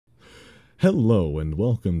Hello and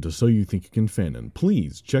welcome to So You Think You Can Fanon.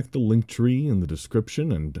 Please check the link tree in the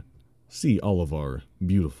description and see all of our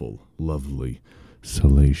beautiful, lovely,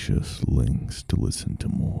 salacious links to listen to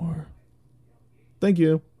more. Thank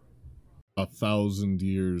you. 1,000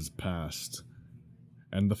 years passed,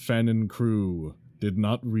 and the Fanon crew did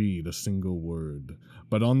not read a single word,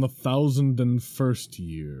 but on the 1,001st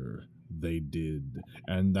year, they did.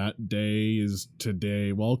 And that day is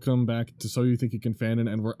today. Welcome back to So You Think You Can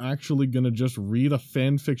Fanon, and we're actually gonna just read a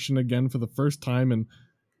fan fiction again for the first time in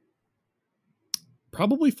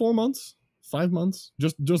probably 4 months, 5 months.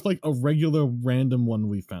 Just like a regular random one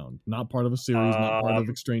we found. Not part of a series, not part of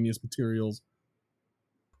extraneous materials.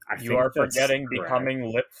 You are forgetting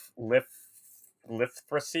becoming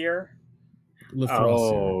Lithrasir.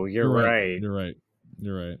 Oh, you're right. You're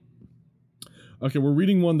right. Okay, we're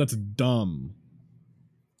reading one that's dumb.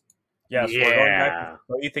 Yes, we're going back to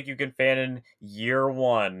So You Think You Can Fanon year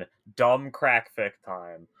 1. Dumb crackfic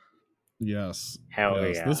time. Yes. Hell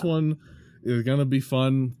yeah. This one is gonna be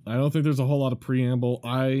fun. I don't think there's a whole lot of preamble.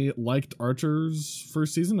 I liked Archer's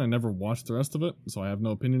first season. I never watched the rest of it, so I have no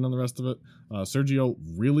opinion on the rest of it. Sergio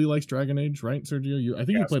really likes Dragon Age, right, Sergio? I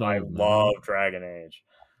think you played all of them. I love Dragon Age.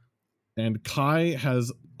 And Kai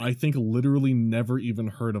has, I think, literally never even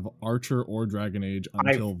heard of Archer or Dragon Age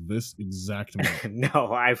until this exact moment.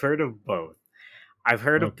 No, I've heard of both. I've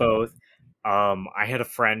heard of both. I had a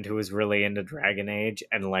friend who was really into Dragon Age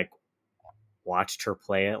and watched her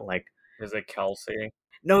play it. Is it Kelsey?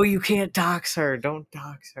 No, you can't dox her. Don't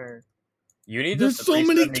dox her. There's so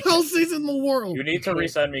many Kelseys in the world. You need to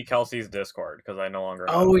resend me Kelsey's Discord because I no longer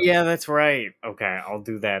have it. Yeah, that's right. Okay, I'll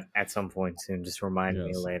do that at some point soon. Just remind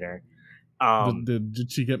me later.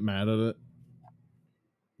 Did she get mad at it?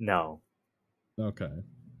 No. Okay.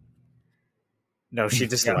 No, she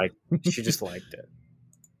just liked it.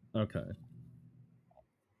 Okay.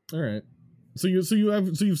 All right. So you've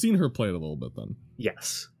seen her play it a little bit then?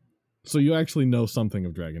 Yes. So you actually know something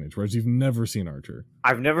of Dragon Age, whereas you've never seen Archer.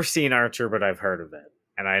 I've never seen Archer, but I've heard of it.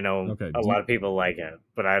 And I know a lot of people like it,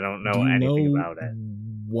 but I don't know anything about it.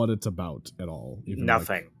 What it's about at all? Even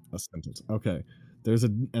nothing. A sentence. Okay. There's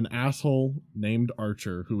an asshole named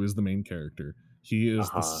Archer who is the main character. He is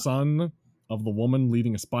the son of the woman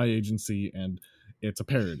leading a spy agency, and it's a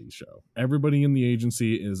parody show. Everybody in the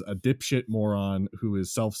agency is a dipshit moron who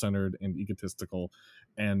is self-centered and egotistical,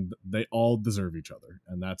 and they all deserve each other.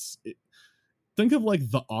 And that's it. Think of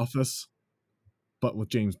like The Office, but with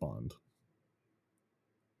James Bond.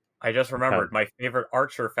 I just remembered my favorite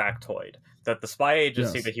Archer factoid, that the spy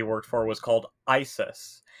agency that he worked for was called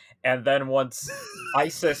ISIS. And then once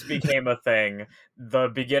ISIS became a thing, the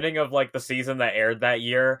beginning of the season that aired that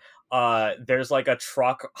year, there's a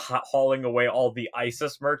truck hauling away all the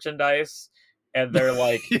ISIS merchandise, and they're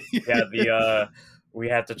like, we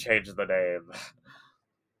had to change the name.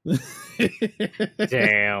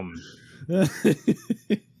 Damn.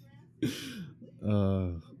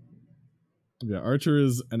 Archer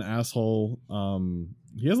is an asshole.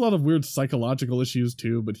 He has a lot of weird psychological issues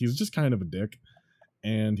too, but he's just kind of a dick.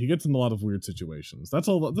 And he gets in a lot of weird situations. That's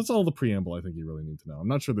all the preamble I think you really need to know. I'm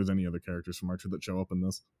not sure there's any other characters from Archer that show up in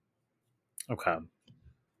this. Okay.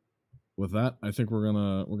 With that, I think we're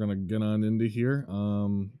gonna get on into here.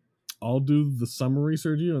 I'll do the summary,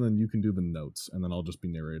 Sergio, and then you can do the notes, and then I'll just be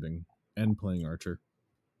narrating and playing Archer.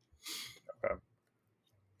 Okay.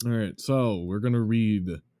 All right, so we're gonna read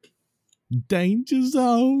Danger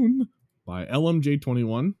Zone by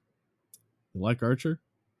LMJ21. You like Archer?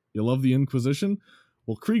 You love the Inquisition?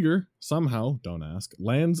 Well, Krieger, somehow, don't ask,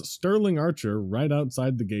 lands Sterling Archer right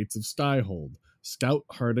outside the gates of Skyhold. Scout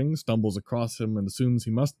Harding stumbles across him and assumes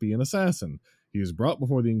he must be an assassin. He is brought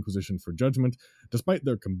before the Inquisition for judgment. Despite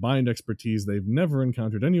their combined expertise, they've never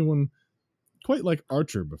encountered anyone quite like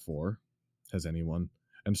Archer before, has anyone,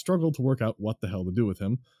 and struggle to work out what the hell to do with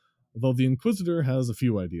him. Although the Inquisitor has a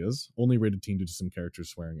few ideas, only rated teen due to some characters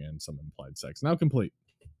swearing and some implied sex. Now complete.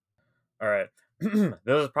 All right. This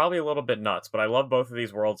is probably a little bit nuts, but I love both of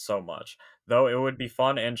these worlds so much, though it would be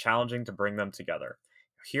fun and challenging to bring them together.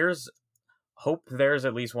 Hope there's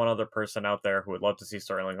at least one other person out there who would love to see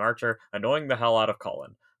Sterling Archer annoying the hell out of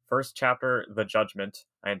Cullen. First chapter, The Judgment.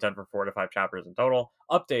 I intend for 4 to 5 chapters in total.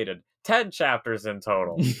 Updated, 10 chapters in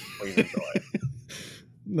total. Please enjoy.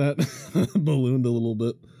 That ballooned a little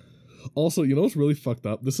bit. Also, you know what's really fucked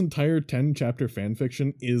up? This entire 10-chapter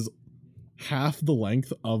fanfiction is half the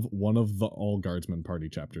length of one of the All Guardsmen Party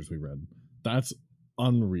chapters we read. That's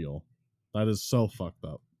unreal. That is so fucked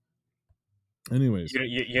up. Anyways,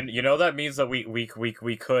 you know that means that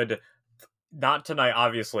we could, not tonight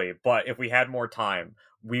obviously, but if we had more time,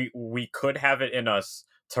 we could have it in us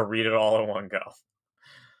to read it all in one go.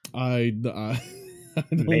 I don't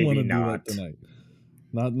want to do that tonight.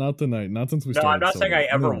 Not tonight. Not since we started. No, I'm not saying I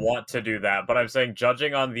ever want to do that, but I'm saying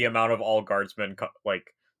judging on the amount of all guardsmen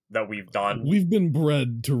that we've done. We've been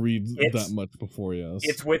bred to read that much before, yes.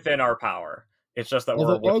 It's within our power. It's just that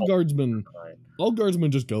all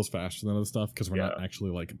guardsmen just goes faster than other stuff because we're not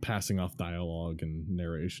actually like passing off dialogue and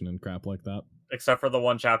narration and crap like that. Except for the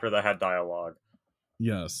one chapter that had dialogue.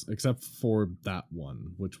 Yes, except for that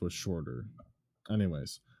one, which was shorter.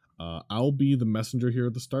 Anyways, I'll be the messenger here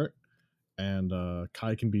at the start, and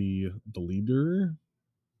Kai can be the leader.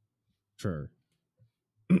 Sure.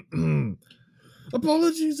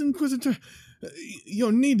 Apologies, Inquisitor.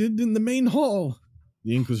 You're needed in the main hall.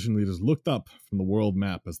 The Inquisition leaders looked up from the world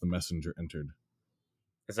map as the messenger entered.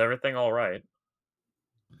 Is everything all right?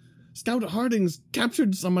 Scout Harding's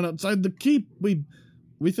captured someone outside the keep.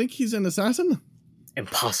 We think he's an assassin?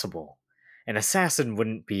 Impossible. An assassin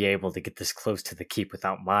wouldn't be able to get this close to the keep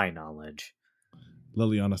without my knowledge.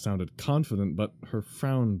 Liliana sounded confident, but her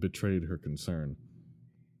frown betrayed her concern.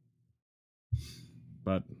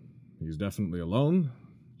 But he's definitely alone.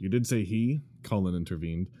 You did say he, Cullen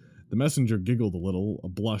intervened. The messenger giggled a little, a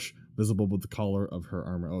blush visible with the collar of her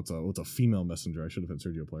armor. Oh, it's a female messenger. I should have had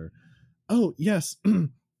Sergio player. Oh, yes.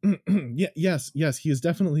 yes, he is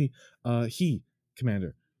definitely he,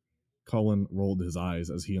 Commander. Cullen rolled his eyes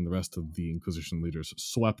as he and the rest of the Inquisition leaders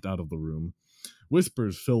swept out of the room.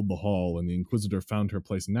 Whispers filled the hall, and the Inquisitor found her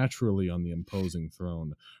place naturally on the imposing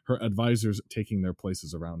throne, her advisors taking their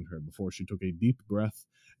places around her before she took a deep breath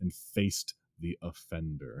and faced the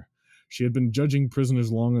offender. She had been judging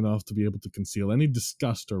prisoners long enough to be able to conceal any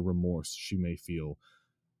disgust or remorse she may feel,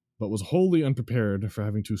 but was wholly unprepared for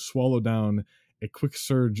having to swallow down a quick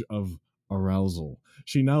surge of arousal.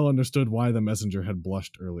 She now understood why the messenger had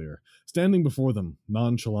blushed earlier. Standing before them,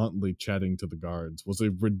 nonchalantly chatting to the guards, was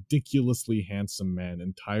a ridiculously handsome man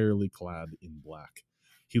entirely clad in black.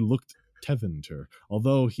 He looked Tevinter,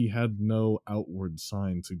 although he had no outward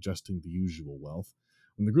sign suggesting the usual wealth.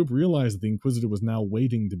 When the group realized that the Inquisitor was now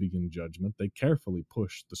waiting to begin judgment, they carefully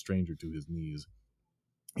pushed the stranger to his knees.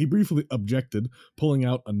 He briefly objected, pulling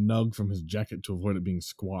out a nug from his jacket to avoid it being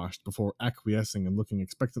squashed, before acquiescing and looking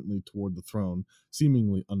expectantly toward the throne,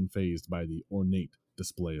 seemingly unfazed by the ornate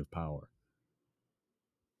display of power.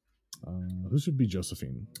 Who should be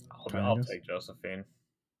Josephine? I'll take Josephine.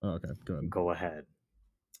 Oh, okay, good. Go ahead.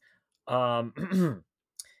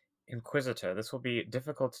 Inquisitor, this will be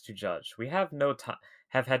difficult to judge. We have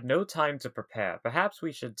had no time to prepare. Perhaps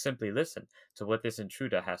we should simply listen to what this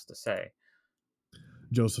intruder has to say.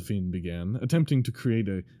 Josephine began, attempting to create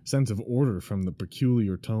a sense of order from the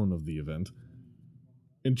peculiar tone of the event.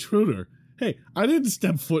 Intruder? Hey, I didn't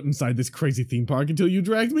step foot inside this crazy theme park until you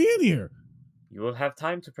dragged me in here! You will have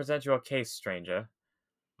time to present your case, stranger.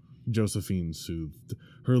 Josephine soothed.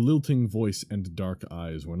 Her lilting voice and dark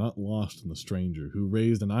eyes were not lost on the stranger, who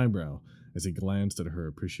raised an eyebrow as he glanced at her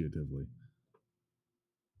appreciatively.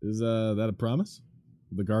 Is that a promise?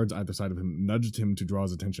 The guards either side of him nudged him to draw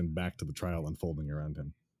his attention back to the trial unfolding around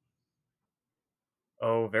him.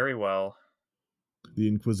 Oh, very well. The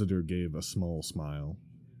Inquisitor gave a small smile.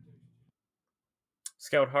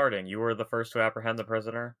 Scout Harding, you were the first to apprehend the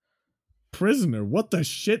prisoner? Prisoner? What the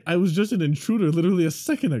shit? I was just an intruder literally a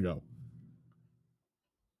second ago.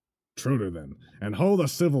 Intruder, then. And hold a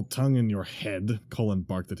civil tongue in your head, Cullen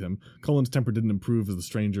barked at him. Cullen's temper didn't improve as the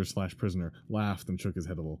stranger/prisoner laughed and shook his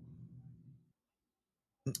head a little.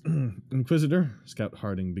 Inquisitor, Scout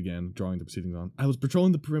Harding began, drawing the proceedings on. I was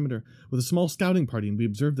patrolling the perimeter with a small scouting party, and we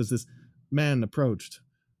observed as this man approached.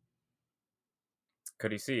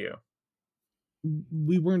 Could he see you?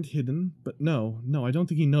 We weren't hidden, but no, I don't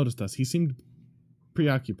think he noticed us. He seemed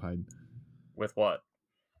preoccupied. With what?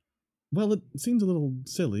 Well, it seemed a little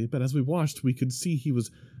silly, but as we watched, we could see he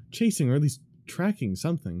was chasing, or at least tracking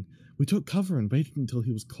something. We took cover and waited until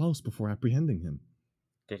he was close before apprehending him.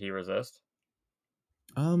 Did he resist?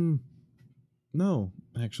 No,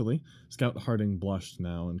 actually. Scout Harding blushed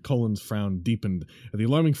now, and Cullen's frown deepened at the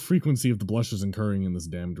alarming frequency of the blushes occurring in this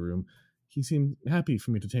damned room. He seemed happy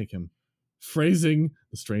for me to take him. Phrasing,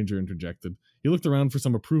 the stranger interjected. He looked around for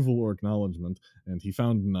some approval or acknowledgement, and he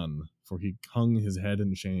found none, for he hung his head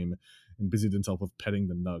in shame and busied himself with petting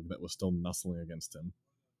the nug that was still nuzzling against him.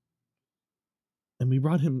 And we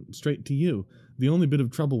brought him straight to you. The only bit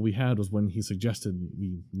of trouble we had was when he suggested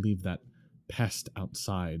we leave that pest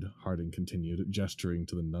outside, Harding continued, gesturing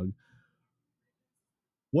to the nug.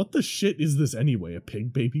 What the shit is this anyway, a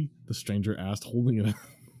pig baby? The stranger asked, holding it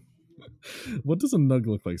What does a nug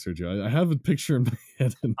look like, Sergio? I have a picture in my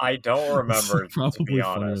head. I don't remember, to be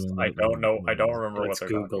honest. I don't know. I don't remember Let's what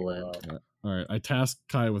they're Google talking it. about. Yeah. All right, I tasked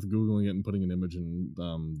Kai with Googling it and putting an image in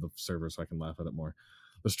the server so I can laugh at it more.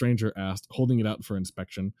 The stranger asked, holding it out for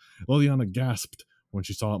inspection. Liliana gasped when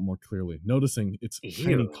she saw it more clearly, noticing its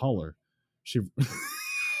shiny Ew. collar. She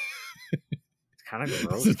It's kind of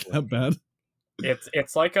gross. Is it that bad?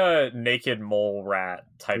 It's like a naked mole rat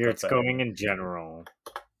type Here, of it's thing. going in general.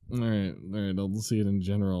 All right, I'll see it in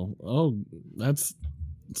general. Oh, it's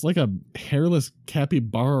like a hairless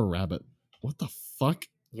capybara rabbit. What the fuck?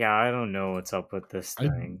 Yeah, I don't know what's up with this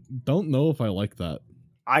thing. I don't know if I like that.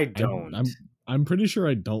 I don't. I'm pretty sure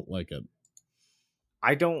I don't like it.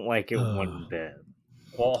 I don't like it one bit.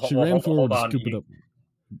 Well, She ran forward hold to on. scoop it up.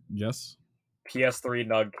 Yes? PS3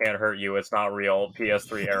 Nug can't hurt you. It's not real.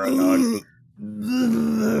 PS3 era Nug.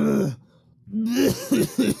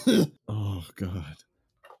 Oh, God.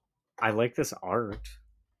 I like this art.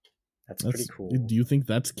 That's pretty cool. Do you think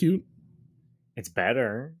that's cute? It's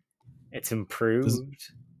better. It's improved.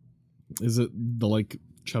 Is it the, like,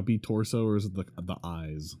 chubby torso, or is it the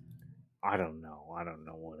eyes? I don't know. I don't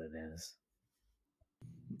know what it is.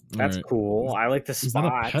 That's right. cool. I like the Is that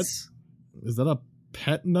a pet? spots. Is that a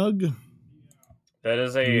pet nug? That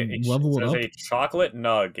is a chocolate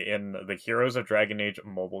Nug in the Heroes of Dragon Age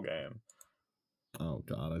mobile game. Oh,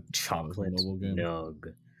 God. I Chocolate mobile game.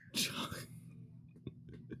 Nug.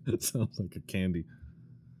 It sounds like a candy.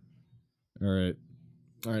 All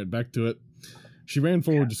right, back to it. She ran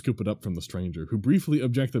forward to scoop it up from the stranger, who briefly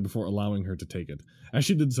objected before allowing her to take it. As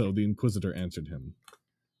she did so, the Inquisitor answered him.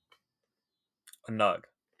 A Nug.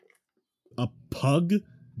 A pug?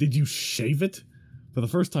 Did you shave it? For the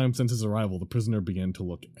first time since his arrival, the prisoner began to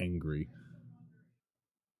look angry.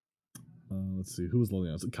 Let's see, who was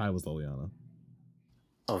Liliana? Kai was Liliana.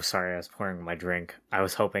 Oh, sorry, I was pouring my drink. I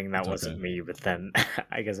was hoping that wasn't me, but then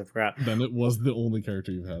I guess I forgot. Then it was the only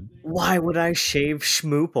character you've had. Why would I shave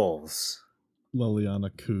schmooples?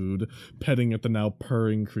 Liliana cooed, petting at the now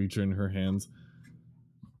purring creature in her hands.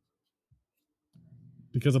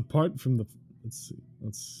 Because apart from the... Let's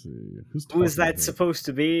see. Who's talking? Who is that here? supposed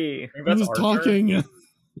to be? Who's talking?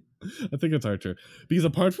 I think it's Archer. Because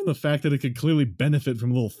apart from the fact that it could clearly benefit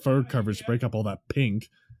from a little fur coverage to break up all that pink...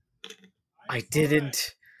 I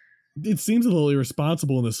didn't. It seems a little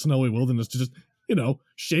irresponsible in the snowy wilderness to just,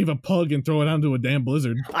 shave a pug and throw it onto a damn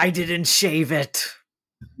blizzard. I didn't shave it.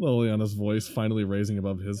 Liliana's voice finally raising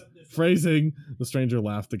above his. Phrasing! The stranger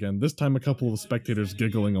laughed again, this time a couple of spectators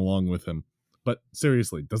giggling along with him. But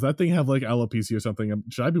seriously, does that thing have, like, alopecia or something?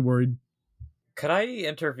 Should I be worried? Could I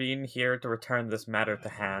intervene here to return this matter to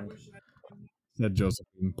hand? Said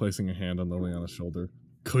Josephine, placing a hand on Liliana's shoulder.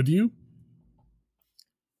 Could you?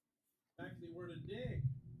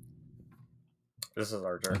 This is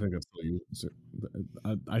Archer. I think that's what you...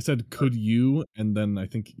 I said, could you? And then I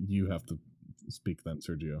think you have to speak then,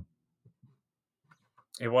 Sergio.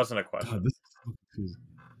 It wasn't a question. God, this is so confusing.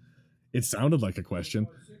 It sounded like a question.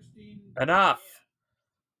 Enough!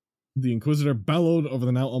 The Inquisitor bellowed over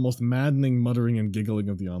the now almost maddening muttering and giggling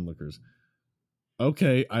of the onlookers.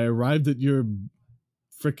 Okay, I arrived at your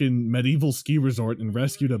frickin' medieval ski resort and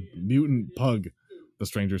rescued a mutant pug, the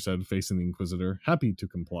stranger said, facing the Inquisitor, happy to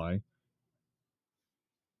comply.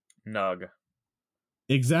 Nug.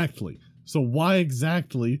 Exactly. So why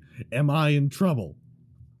exactly am I in trouble?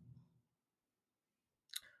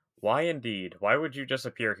 Why indeed? Why would you just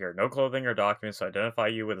appear here? No clothing or documents to identify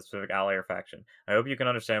you with a specific ally or faction. I hope you can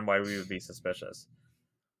understand why we would be suspicious.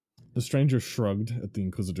 The stranger shrugged at the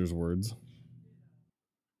Inquisitor's words.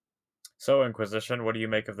 So, Inquisition, what do you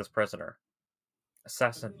make of this prisoner?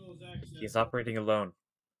 Assassin. He is operating alone,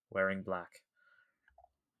 wearing black.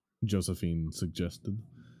 Josephine suggested.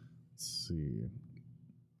 Let's see.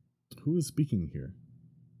 Who is speaking here?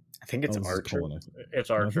 I think it's Archer.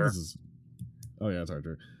 It's Archer. Oh yeah, it's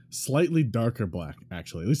Archer. Slightly darker black,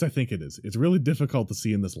 actually. At least I think it is. It's really difficult to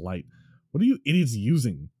see in this light. What are you idiots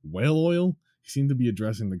using? Whale oil? He seemed to be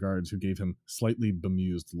addressing the guards, who gave him slightly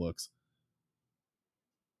bemused looks.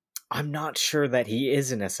 I'm not sure that he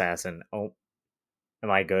is an assassin. Oh,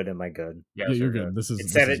 am I good? Yes, yeah, you're good. It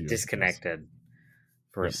said it disconnected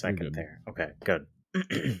for a second there. Okay, good.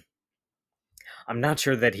 I'm not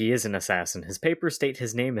sure that he is an assassin. His papers state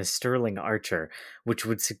his name is Sterling Archer, which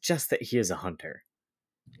would suggest that he is a hunter.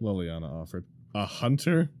 Liliana offered. A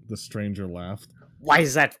hunter? The stranger laughed. Why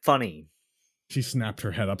is that funny? She snapped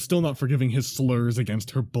her head up, still not forgiving his slurs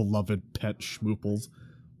against her beloved pet schmooples.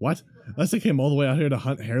 What? Unless I came all the way out here to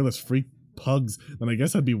hunt hairless freak pugs, then I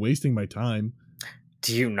guess I'd be wasting my time.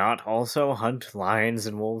 Do you not also hunt lions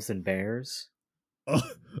and wolves and bears? Oh,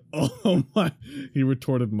 oh my, he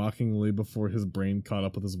retorted mockingly before his brain caught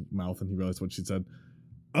up with his mouth and he realized what she said.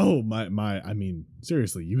 Oh, I mean,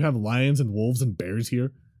 seriously, you have lions and wolves and bears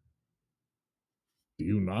here? Do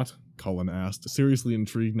you not? Cullen asked, seriously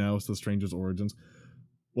intrigued now as to the stranger's origins.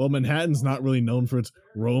 Well, Manhattan's not really known for its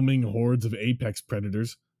roaming hordes of apex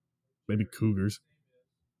predators. Maybe cougars.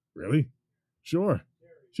 Really? Sure.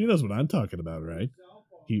 She knows what I'm talking about, right?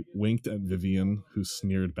 He winked at Vivian, who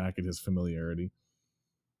sneered back at his familiarity.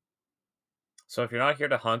 So if you're not here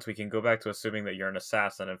to hunt, we can go back to assuming that you're an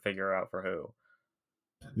assassin and figure out for who.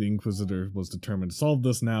 The Inquisitor was determined to solve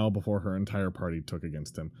this now before her entire party took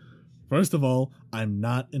against him. First of all, I'm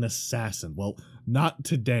not an assassin. Well, not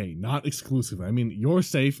today, not exclusively. I mean, you're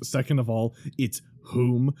safe. Second of all, it's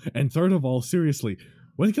whom. And third of all, seriously,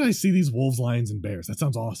 when can I see these wolves, lions, and bears? That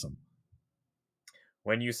sounds awesome.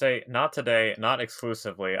 When you say not today, not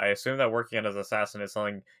exclusively, I assume that working as an assassin is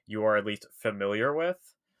something you are at least familiar with?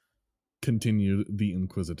 Continued the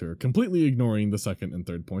Inquisitor, completely ignoring the second and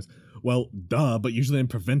third points. Well, duh, but usually I'm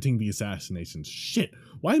preventing the assassinations. Shit,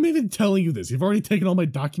 why am I even telling you this? You've already taken all my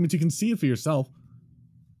documents, you can see it for yourself.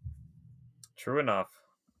 True enough.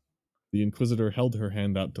 The Inquisitor held her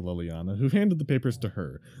hand out to Liliana, who handed the papers to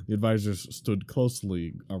her. The advisors stood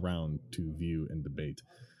closely around to view and debate.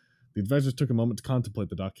 The advisors took a moment to contemplate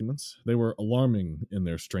the documents. They were alarming in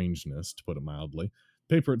their strangeness, to put it mildly.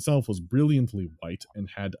 The paper itself was brilliantly white and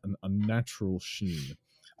had an unnatural sheen.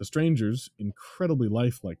 The stranger's incredibly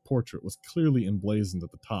lifelike portrait was clearly emblazoned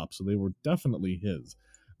at the top, so they were definitely his.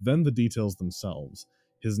 Then the details themselves.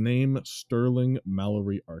 His name, Sterling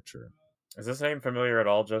Mallory Archer. Is this name familiar at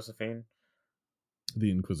all, Josephine?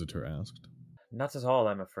 The Inquisitor asked. Not at all,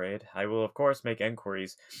 I'm afraid. I will, of course, make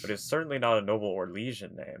enquiries, but it is certainly not a noble or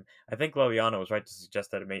Orlesian name. I think Liliana was right to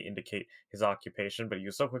suggest that it may indicate his occupation, but he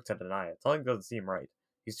was so quick to deny it. Telling doesn't seem right.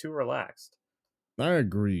 He's too relaxed. I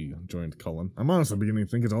agree, joined Cullen. I'm honestly beginning to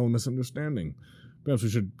think it's all a misunderstanding. Perhaps we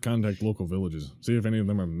should contact local villages, see if any of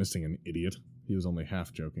them are missing an idiot. He was only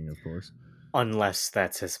half joking, of course. Unless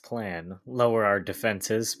that's his plan. Lower our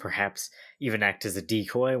defenses, perhaps even act as a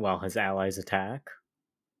decoy while his allies attack.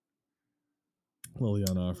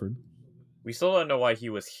 Liliana offered. We still don't know why he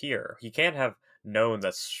was here. He can't have known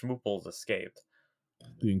that Schmooples escaped.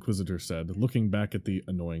 The Inquisitor said, looking back at the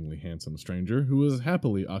annoyingly handsome stranger, who was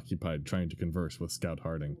happily occupied trying to converse with Scout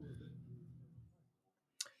Harding.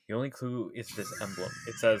 The only clue is this emblem.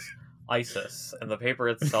 It says ISIS, and the paper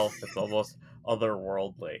itself is almost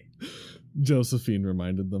otherworldly. Josephine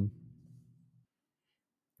reminded them.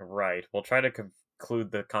 Right. We'll try to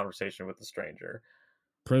conclude the conversation with the stranger.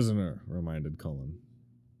 Prisoner, reminded Cullen.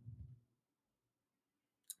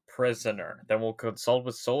 Prisoner. Then we'll consult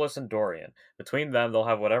with Solus and Dorian. Between them, they'll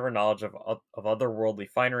have whatever knowledge of otherworldly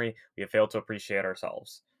finery we have failed to appreciate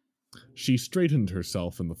ourselves. She straightened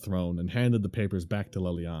herself in the throne and handed the papers back to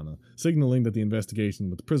Liliana, signaling that the investigation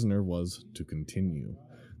with the prisoner was to continue.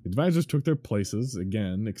 The advisors took their places,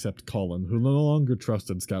 again, except Cullen, who no longer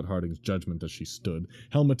trusted Scout Harding's judgment as she stood,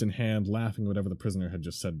 helmet in hand, laughing at whatever the prisoner had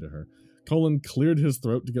just said to her. Cullen cleared his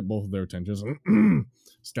throat to get both of their attentions.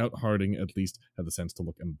 Scout Harding at least had the sense to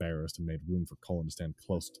look embarrassed and made room for Cullen to stand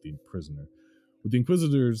close to the prisoner. With the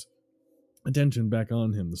Inquisitor's attention back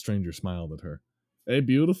on him, the stranger smiled at her. Hey,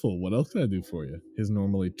 beautiful, what else can I do for you? His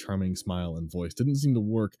normally charming smile and voice didn't seem to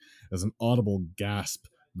work as an audible gasp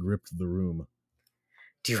gripped the room.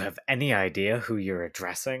 Do you have any idea who you're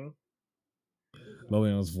addressing?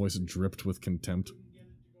 Liliana's voice dripped with contempt.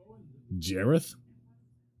 Jareth?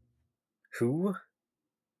 Who?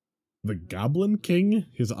 The Goblin King?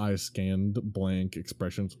 His eyes scanned blank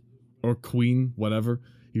expressions. Or Queen, whatever.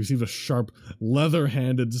 He received a sharp,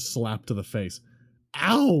 leather-handed slap to the face.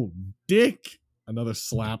 Ow! Dick! Another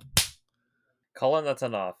slap. Cullen, that's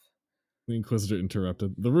enough. The Inquisitor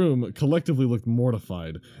interrupted. The room collectively looked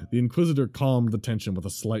mortified. The Inquisitor calmed the tension with a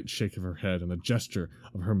slight shake of her head and a gesture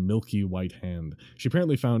of her milky white hand. She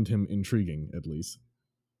apparently found him intriguing, at least.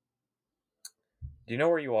 Do you know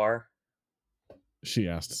where you are? She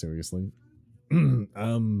asked seriously.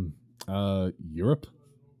 Europe?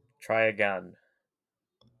 Try again.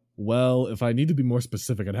 Well, if I need to be more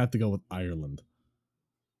specific, I'd have to go with Ireland.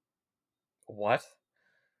 What?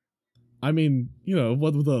 I mean, you know,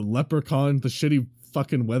 what with the leprechaun, the shitty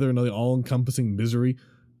fucking weather, and the all-encompassing misery.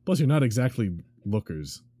 Plus, you're not exactly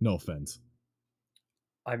lookers. No offense.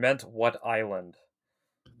 I meant what island?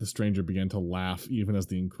 The stranger began to laugh, even as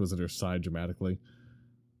the Inquisitor sighed dramatically.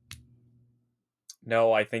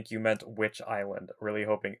 No, I think you meant which island. Really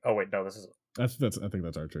hoping... Oh, wait, no, this is... I think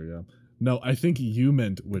that's Archer, yeah. No, I think you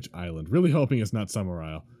meant which island. Really hoping it's not Summer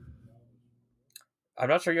Isle. I'm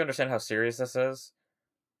not sure you understand how serious this is.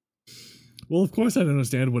 Well, of course I don't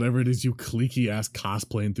understand whatever it is you cliquey-ass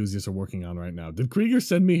cosplay enthusiasts are working on right now. Did Krieger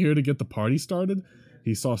send me here to get the party started?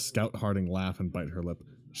 He saw Scout Harding laugh and bite her lip.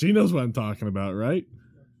 She knows what I'm talking about, right?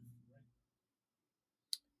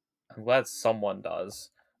 I'm glad someone does.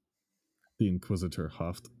 The Inquisitor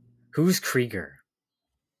huffed. Who's Krieger?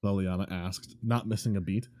 Liliana asked, not missing a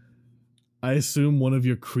beat. I assume one of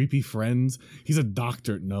your creepy friends. He's a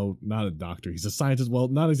doctor. No, not a doctor. He's a scientist. Well,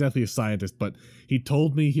 not exactly a scientist, but he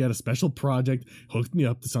told me he had a special project, hooked me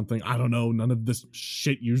up to something. I don't know. None of this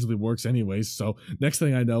shit usually works anyways. So next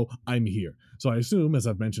thing I know, I'm here. So I assume, as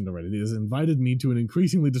I've mentioned already, he has invited me to an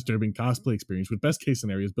increasingly disturbing cosplay experience with best case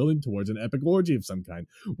scenarios building towards an epic orgy of some kind.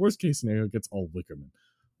 Worst case scenario gets all Wickerman.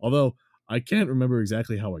 Although, I can't remember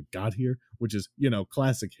exactly how I got here, which is,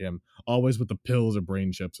 classic him, always with the pills or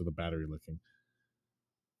brain chips or the battery licking.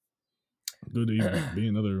 Could he be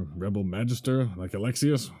another rebel magister like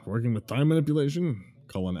Alexius, working with time manipulation?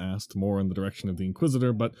 Cullen asked, more in the direction of the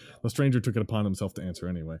Inquisitor, but the stranger took it upon himself to answer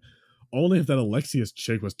anyway. Only if that Alexius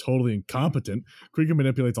chick was totally incompetent. Krieger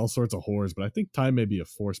manipulates all sorts of whores, but I think time may be a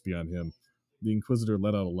force beyond him. The Inquisitor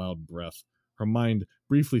let out a loud breath, her mind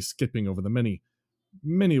briefly skipping over the many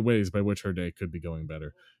ways by which her day could be going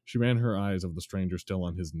better. She ran her eyes over the stranger still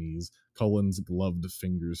on his knees, Cullen's gloved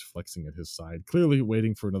fingers flexing at his side, clearly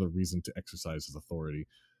waiting for another reason to exercise his authority.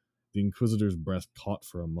 The Inquisitor's breath caught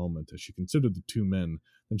for a moment as she considered the two men,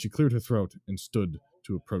 then she cleared her throat and stood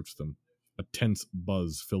to approach them. A tense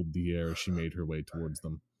buzz filled the air as she made her way towards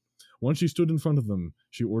them. Once she stood in front of them,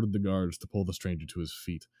 she ordered the guards to pull the stranger to his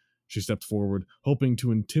feet. She stepped forward, hoping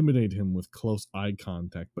to intimidate him with close eye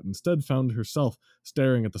contact, but instead found herself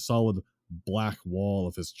staring at the solid black wall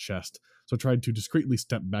of his chest, so tried to discreetly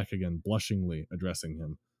step back again, blushingly addressing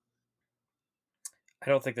him. I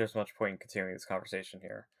don't think there's much point in continuing this conversation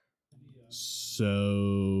here. So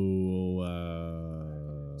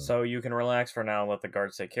you can relax for now and let the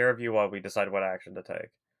guards take care of you while we decide what action to take.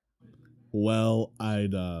 Well,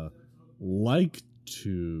 I'd like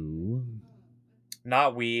to...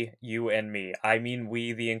 Not we, you and me. I mean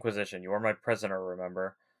we, the Inquisition. You are my prisoner,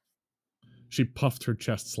 remember? She puffed her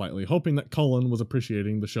chest slightly, hoping that Cullen was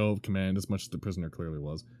appreciating the show of command as much as the prisoner clearly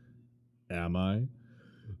was. Am I?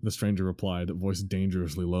 The stranger replied, voice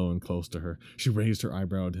dangerously low and close to her. She raised her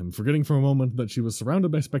eyebrow at him, forgetting for a moment that she was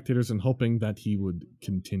surrounded by spectators and hoping that he would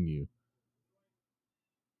continue.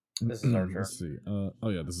 This is Archer. Let's see.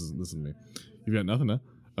 This is me. You've got nothing, huh?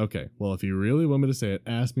 Okay, well, if you really want me to say it,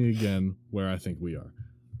 ask me again where I think we are.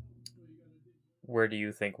 Where do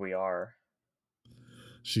you think we are?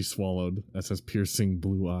 She swallowed as his piercing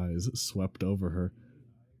blue eyes swept over her.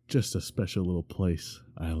 Just a special little place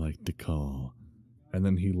I like to call. And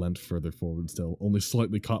then he leant further forward still, only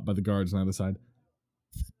slightly caught by the guards on either side.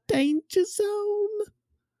 Danger zone!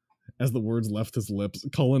 As the words left his lips,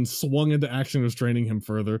 Cullen swung into action, restraining him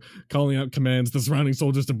further, calling out commands to the surrounding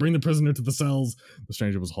soldiers to bring the prisoner to the cells. The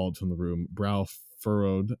stranger was hauled from the room, brow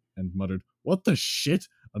furrowed, and muttered, "What the shit?"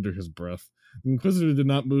 under his breath. The Inquisitor did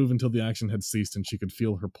not move until the action had ceased, and she could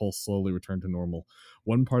feel her pulse slowly return to normal.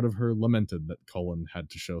 One part of her lamented that Cullen had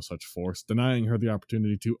to show such force, denying her the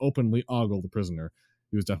opportunity to openly ogle the prisoner.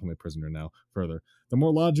 He was definitely a prisoner now. Further, the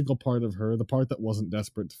more logical part of her, the part that wasn't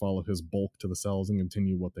desperate to follow his bulk to the cells and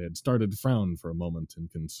continue what they had started, frowned for a moment in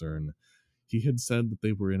concern. He had said that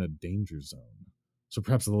they were in a danger zone. So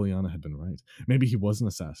perhaps Liliana had been right. Maybe he was an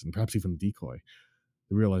assassin, perhaps even a decoy.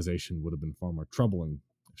 The realization would have been far more troubling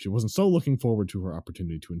if she wasn't so looking forward to her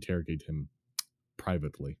opportunity to interrogate him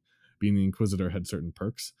privately. Being the Inquisitor had certain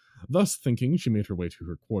perks. Thus thinking, she made her way to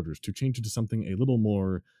her quarters to change into something a little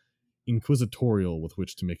more inquisitorial with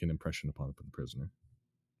which to make an impression upon the prisoner.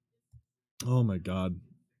 Oh my god.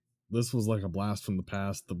 This was like a blast from the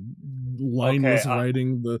past. The lineless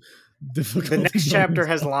writing, the difficult. The next chapter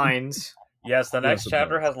has lines. Yes, the next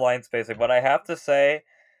chapter has line spacing, but I have to say,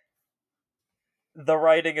 the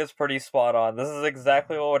writing is pretty spot on. This is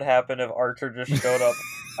exactly what would happen if Archer just showed up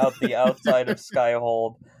out the outside of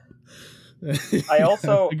Skyhold. I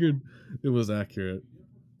figured it was accurate.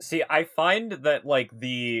 See, I find that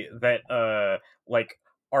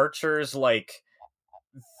Archer's I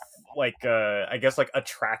guess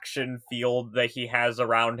attraction field that he has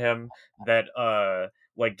around him that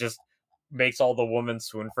just makes all the women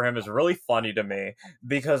swoon for him is really funny to me,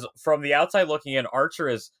 because from the outside looking in, Archer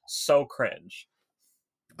is so cringe.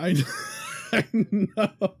 I know.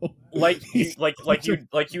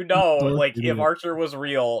 If Archer was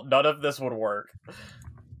real, none of this would work.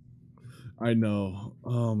 I know.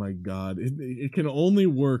 Oh my god. It can only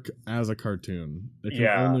work as a cartoon. It can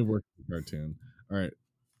only work as a cartoon. Alright.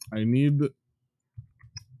 I need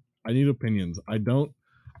opinions. I don't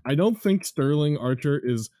think Sterling Archer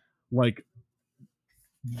is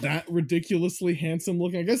that ridiculously handsome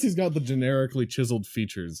looking. I guess he's got the generically chiseled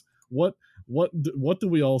features. What do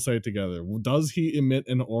we all say together? Does he emit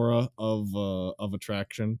an aura of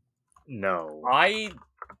attraction? No. I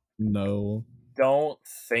No. don't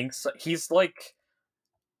think so. He's like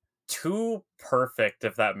too perfect,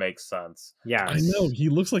 if that makes sense. Yeah, I know, he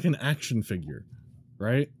looks like an action figure,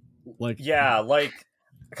 right? Like, yeah, like,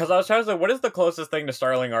 because I was trying to say, what is the closest thing to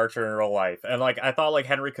Starling Archer in real life? And like, I thought like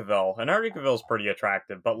Henry Cavill, and Henry Cavill's pretty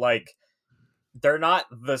attractive, but like, they're not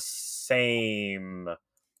the same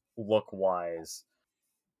look wise.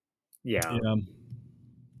 Yeah.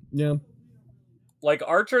 Yeah. Like,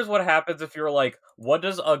 Archer's what happens if you're like, what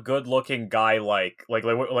does a good looking guy like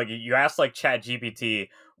you ask like Chat GPT,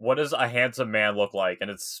 what does a handsome man look like,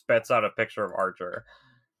 and it spits out a picture of Archer.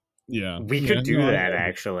 Yeah. We could do that,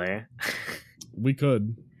 actually. We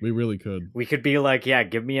could. We really could. We could be like, yeah,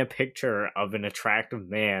 give me a picture of an attractive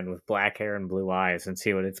man with black hair and blue eyes and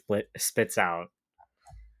see what it spits out.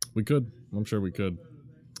 We could. I'm sure we could.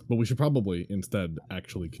 But we should probably instead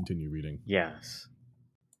actually continue reading. Yes.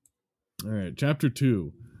 All right, chapter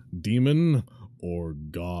 2, Demon or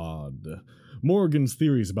God. Morgan's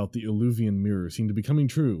theories about the Illuvian mirror seem to be coming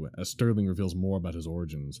true as Sterling reveals more about his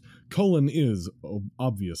origins. Cullen is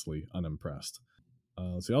obviously unimpressed.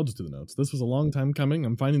 See, I'll just do the notes. This was a long time coming.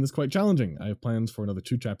 I'm finding this quite challenging. I have plans for another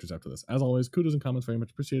 2 chapters after this. As always, kudos and comments very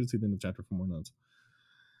much appreciated. See the end of the chapter for more notes.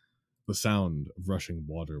 The sound of rushing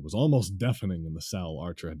water was almost deafening in the cell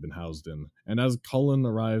Archer had been housed in, and as Cullen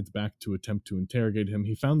arrived back to attempt to interrogate him,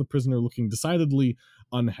 he found the prisoner looking decidedly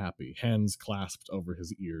unhappy, hands clasped over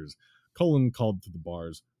his ears. Cullen called through the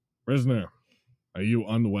bars, "Prisoner, are you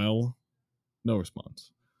unwell?" No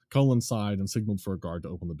response. Cullen sighed and signaled for a guard to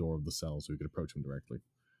open the door of the cell so he could approach him directly.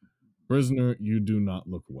 "Prisoner, you do not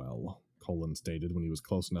look well," Cullen stated when he was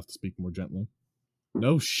close enough to speak more gently.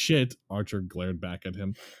 "No shit," Archer glared back at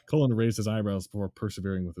him. Cullen raised his eyebrows before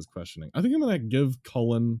persevering with his questioning. I think I'm going to give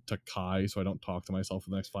Cullen to Kai so I don't talk to myself for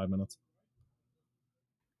the next 5 minutes.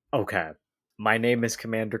 Okay. My name is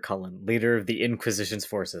Commander Cullen, leader of the Inquisition's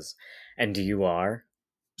forces. And you are?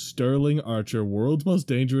 Sterling Archer, world's most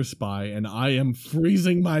dangerous spy, and I am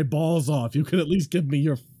freezing my balls off. You could at least give me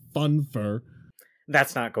your fun fur.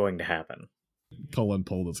 That's not going to happen. Cullen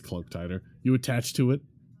pulled his cloak tighter. You attached to it?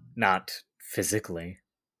 Not physically.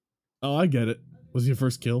 Oh, I get it. Was your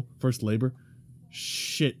first kill? First labor?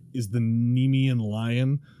 Shit, is the Nemean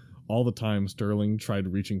lion? All the time, Sterling tried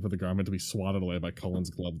reaching for the garment to be swatted away by Cullen's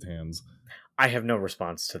gloved hands. I have no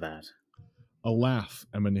response to that. A laugh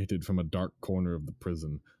emanated from a dark corner of the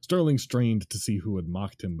prison. Sterling strained to see who had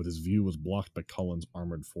mocked him, but his view was blocked by Cullen's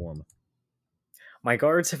armored form. My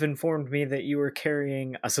guards have informed me that you are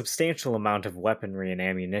carrying a substantial amount of weaponry and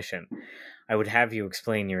ammunition. I would have you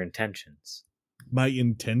explain your intentions. My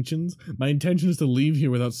intentions? My intention is to leave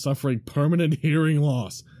here without suffering permanent hearing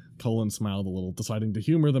loss. Cullen smiled a little, deciding to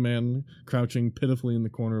humor the man crouching pitifully in the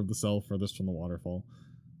corner of the cell furthest from the waterfall.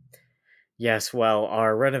 Yes, well,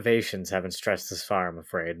 our renovations haven't stretched this far, I'm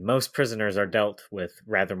afraid. Most prisoners are dealt with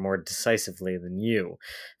rather more decisively than you.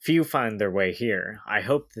 Few find their way here. I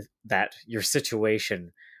hope that your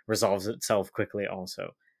situation resolves itself quickly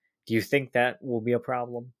also. Do you think that will be a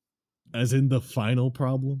problem? As in the final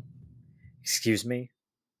problem? Excuse me?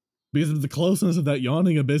 Because if the closeness of that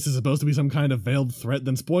yawning abyss is supposed to be some kind of veiled threat,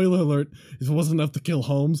 then spoiler alert, if it wasn't enough to kill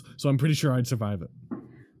Holmes, so I'm pretty sure I'd survive it.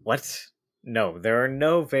 What? No, there are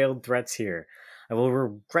no veiled threats here. I will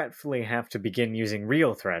regretfully have to begin using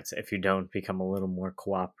real threats if you don't become a little more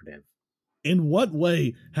cooperative. In what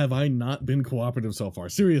way have I not been cooperative so far?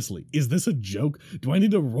 Seriously, is this a joke? Do I need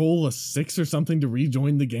to roll a 6 or something to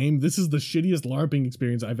rejoin the game? This is the shittiest LARPing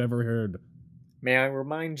experience I've ever heard. May I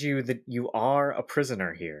remind you that you are a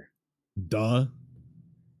prisoner here? Duh.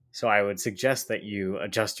 So I would suggest that you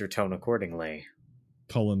adjust your tone accordingly.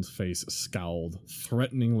 Cullen's face scowled,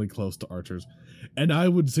 threateningly close to Archer's. And I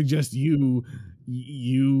would suggest you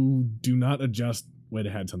do not adjust. Wait,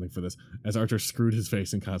 I had something for this. As Archer screwed his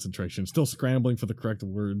face in concentration, still scrambling for the correct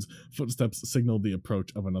words, footsteps signaled the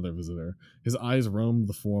approach of another visitor. His eyes roamed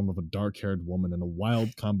the form of a dark-haired woman in a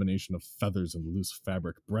wild combination of feathers and loose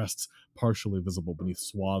fabric, breasts partially visible beneath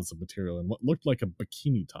swaths of material and what looked like a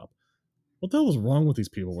bikini top. What the hell was wrong with these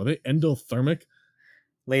people? Were they endothermic?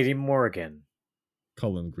 Lady Morgan,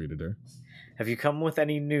 Cullen greeted her. Have you come with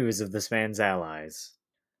any news of this man's allies?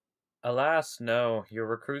 Alas, no. Your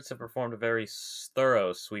recruits have performed a very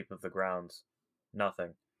thorough sweep of the grounds.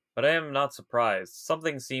 Nothing. But I am not surprised.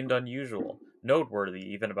 Something seemed unusual, noteworthy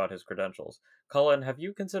even about his credentials. Cullen, have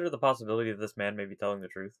you considered the possibility that this man may be telling the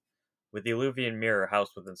truth? With the Illuvian mirror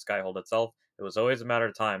housed within Skyhold itself, it was always a matter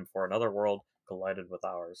of time before another world collided with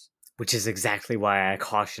ours. Which is exactly why I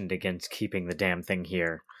cautioned against keeping the damn thing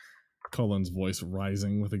here. Cullen's voice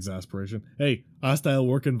rising with exasperation. Hey, hostile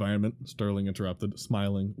work environment, Sterling interrupted,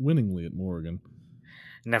 smiling winningly at Morgan.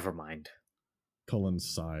 Never mind. Cullen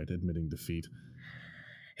sighed, admitting defeat.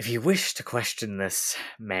 If you wish to question this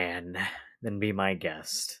man, then be my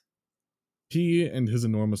guest. He and his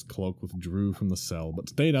enormous cloak withdrew from the cell, but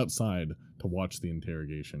stayed outside to watch the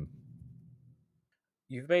interrogation.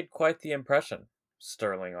 You've made quite the impression,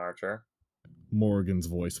 Sterling Archer. Morgan's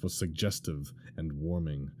voice was suggestive and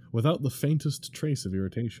warming, without the faintest trace of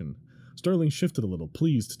irritation. Sterling shifted a little,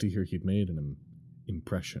 pleased to hear he'd made an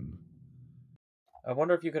impression. I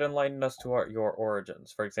wonder if you could enlighten us to your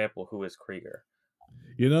origins. For example, who is Krieger?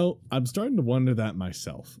 You know, I'm starting to wonder that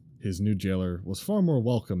myself. His new jailer was far more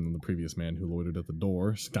welcome than the previous man who loitered at the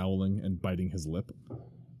door, scowling and biting his lip.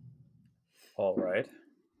 All right.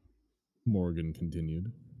 Morgan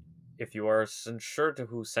continued. If you are unsure to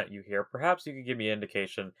who sent you here, perhaps you could give me an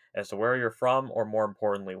indication as to where you're from, or more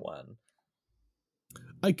importantly, when.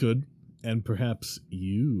 I could, and perhaps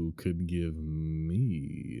you could give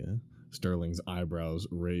me... Sterling's eyebrows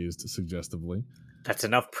raised suggestively. That's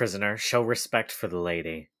enough, prisoner. Show respect for the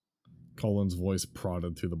lady. Cullen's voice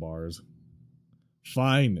prodded through the bars.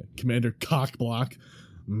 Fine, Commander Cockblock.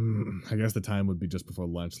 I guess the time would be just before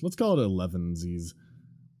lunch. Let's call it 11sies.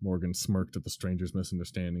 Morgan smirked at the stranger's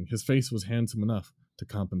misunderstanding. His face was handsome enough to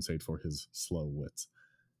compensate for his slow wits.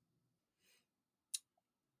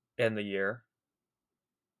 And the year?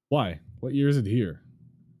 Why? What year is it here?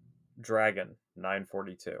 Dragon,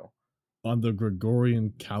 942. On the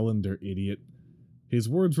Gregorian calendar, idiot. His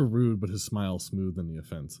words were rude, but his smile smoothed in the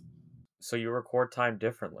offense. So you record time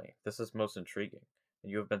differently. This is most intriguing.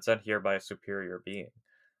 And you have been sent here by a superior being.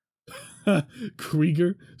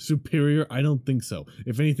 Krieger? Superior? I don't think so.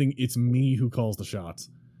 If anything, it's me who calls the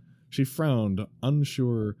shots. She frowned,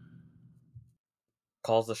 unsure.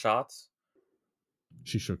 Calls the shots?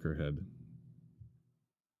 She shook her head.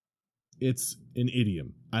 It's an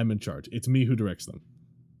idiom. I'm in charge. It's me who directs them.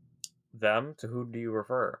 Them? To whom do you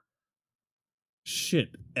refer? Shit,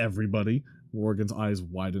 everybody. Morgan's eyes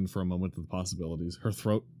widened for a moment at the possibilities, her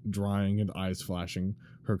throat drying and eyes flashing.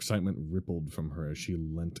 Her excitement rippled from her as she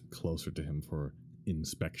leant closer to him for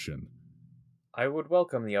inspection. I would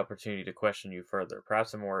welcome the opportunity to question you further,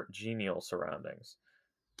 perhaps in more genial surroundings.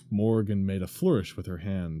 Morgan made a flourish with her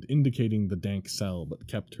hand, indicating the dank cell, but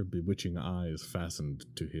kept her bewitching eyes fastened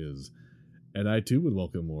to his. And I too would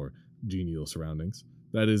welcome more genial surroundings.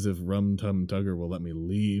 That is, if Rum Tum Tugger will let me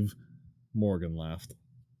leave. Morgan laughed.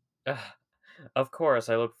 Of course,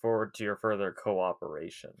 I look forward to your further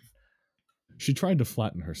cooperation. She tried to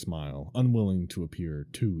flatten her smile, unwilling to appear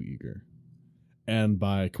too eager. And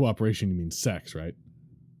by cooperation you mean sex, right?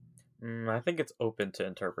 I think it's open to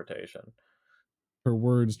interpretation. Her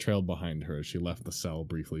words trailed behind her as she left the cell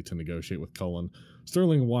briefly to negotiate with Cullen.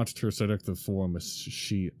 Sterling watched her seductive form as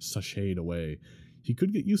she sashayed away. He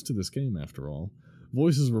could get used to this game, after all.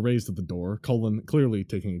 Voices were raised at the door, Cullen clearly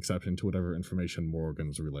taking exception to whatever information Morgan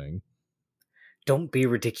was relaying. Don't be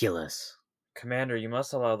ridiculous. Commander, you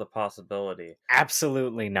must allow the possibility.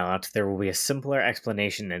 Absolutely not. There will be a simpler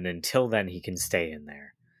explanation, and until then he can stay in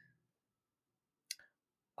there.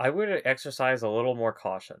 I would exercise a little more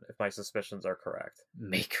caution if my suspicions are correct.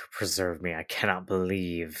 Make or preserve me, I cannot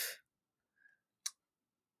believe.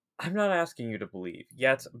 I'm not asking you to believe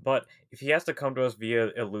yet, but if he has to come to us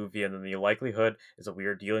via Illuvian, then the likelihood is that we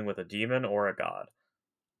are dealing with a demon or a god.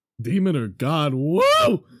 Demon or god?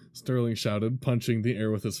 Whoa! Sterling shouted, punching the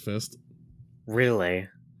air with his fist. Really?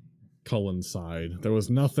 Cullen sighed. There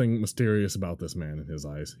was nothing mysterious about this man in his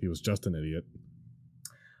eyes. He was just an idiot.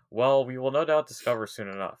 Well, we will no doubt discover soon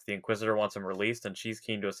enough. The Inquisitor wants him released, and she's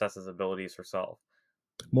keen to assess his abilities herself.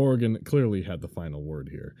 Morgan clearly had the final word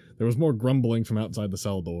here. There was more grumbling from outside the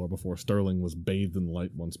cell door before Sterling was bathed in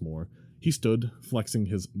light once more. He stood, flexing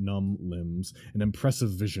his numb limbs, an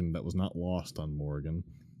impressive vision that was not lost on Morgan.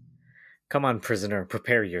 Come on, prisoner,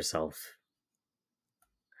 prepare yourself.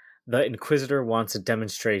 The Inquisitor wants a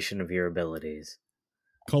demonstration of your abilities.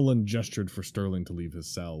 Cullen gestured for Sterling to leave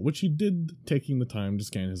his cell, which he did, taking the time to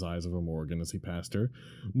scan his eyes over Morgan as he passed her.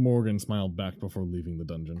 Morgan smiled back before leaving the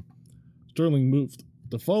dungeon. Sterling moved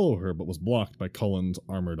to follow her, but was blocked by Cullen's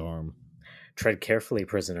armored arm. Tread carefully,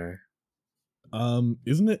 prisoner.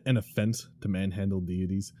 Isn't it an offense to manhandle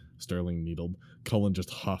deities? Sterling needled. Cullen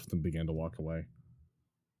just huffed and began to walk away.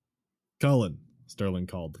 Cullen, Sterling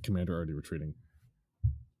called, the commander already retreating.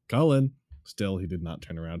 Cullen! Still, he did not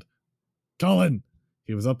turn around. Cullen!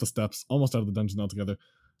 He was up the steps, almost out of the dungeon altogether.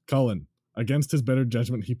 Cullen! Against his better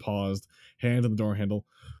judgment, he paused, hand on the door handle.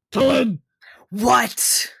 Cullen!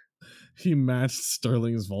 What? He matched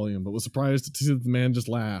Sterling's volume, but was surprised to see that the man just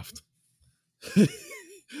laughed. I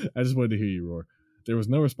just wanted to hear you roar. There was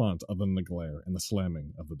no response other than the glare and the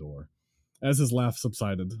slamming of the door. As his laugh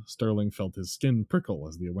subsided, Sterling felt his skin prickle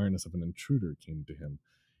as the awareness of an intruder came to him.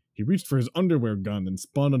 He reached for his underwear gun and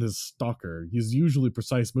spun on his stalker, his usually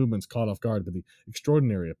precise movements caught off guard by the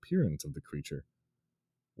extraordinary appearance of the creature.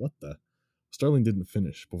 What the? Sterling didn't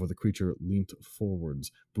finish before the creature leant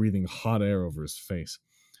forwards, breathing hot air over his face.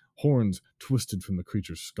 Horns twisted from the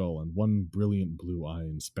creature's skull, and one brilliant blue eye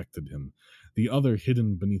inspected him, the other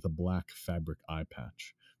hidden beneath a black fabric eye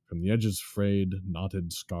patch. From the edges, frayed,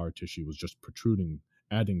 knotted scar tissue was just protruding,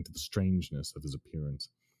 adding to the strangeness of his appearance.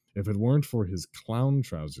 If it weren't for his clown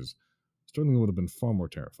trousers, Sterling would have been far more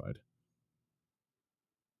terrified.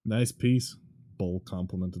 Nice piece, Bull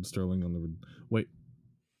complimented Sterling on the... Wait,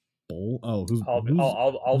 Bull? Oh,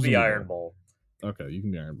 I'll be Iron Bull. Okay, you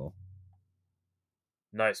can be Iron Bull.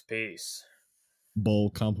 Nice piece. Bull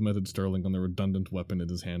complimented Sterling on the redundant weapon in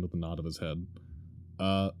his hand with a nod of his head.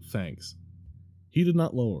 Thanks. He did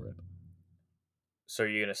not lower it. So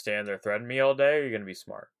you're gonna stand there threatening me all day, or you're gonna be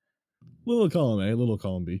smart? Little column A, little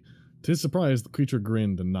column B. To his surprise, the creature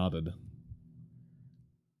grinned and nodded.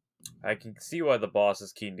 I can see why the boss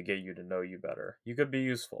is keen to get you to know you better. You could be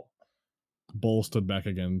useful. Bull stood back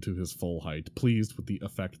again to his full height, pleased with the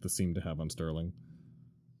effect this seemed to have on Sterling.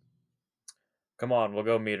 Come on, we'll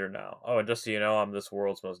go meet her now. Oh, and just so you know, I'm this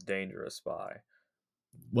world's most dangerous spy.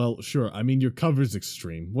 Well, sure. I mean, your cover's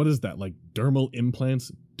extreme. What is that, like dermal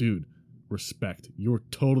implants? Dude, respect. You're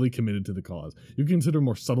totally committed to the cause. You consider a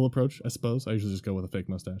more subtle approach, I suppose. I usually just go with a fake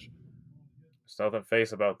mustache. There's nothing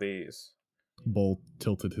face about these. Bull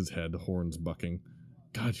tilted his head, horns bucking.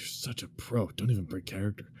 God, you're such a pro. Don't even break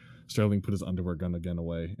character. Sterling put his underwear gun again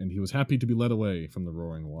away, and he was happy to be led away from the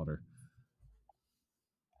roaring water.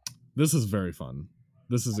 This is very fun.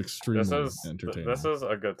 This is extremely entertaining. This is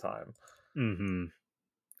a good time. Mm-hmm.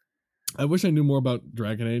 I wish I knew more about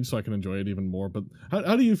Dragon Age so I can enjoy it even more, but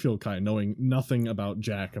how do you feel, Kai, knowing nothing about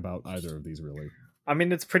Jack about either of these, really? I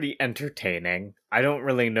mean, it's pretty entertaining. I don't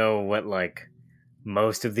really know what, like,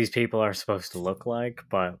 most of these people are supposed to look like,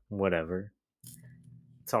 but whatever.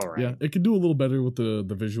 It's alright. Yeah, it could do a little better with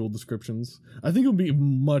the visual descriptions. I think it would be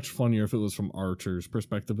much funnier if it was from Archer's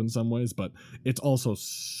perspective in some ways, but it's also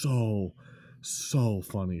so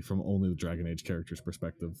funny from only the Dragon Age character's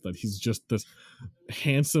perspective that he's just this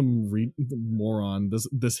handsome moron,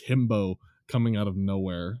 this himbo coming out of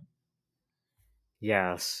nowhere.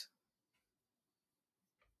 Yes.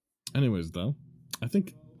 Anyways, though, I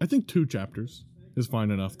think 2 chapters is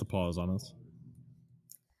fine enough to pause on us.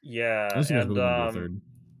 Yeah, and really do a third.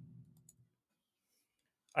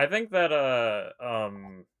 I think that I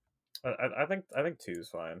think 2 is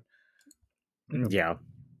fine. Yeah.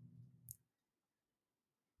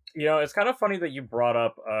 You know, it's kind of funny that you brought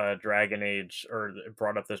up Dragon Age, or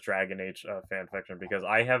brought up this Dragon Age fan fiction, because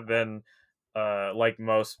I have been like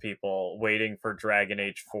most people waiting for Dragon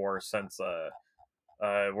Age 4 since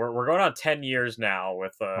we're going on 10 years now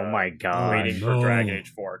with oh my god, waiting for Dragon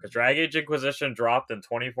Age 4, because Dragon Age Inquisition dropped in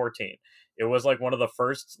 2014. It was like one of the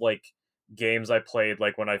first like games I played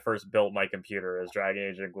like when I first built my computer, as Dragon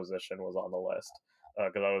Age Inquisition was on the list,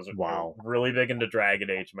 because I was really big into Dragon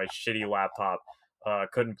Age. My shitty laptop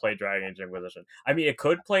couldn't play Dragon Age Inquisition. I mean, it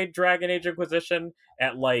could play Dragon Age Inquisition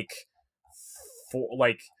at like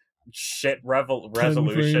shit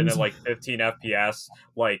resolution and like 15 FPS.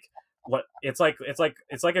 Like it's like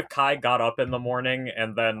if Kai got up in the morning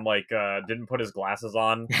and then like didn't put his glasses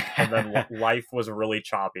on, and then life was really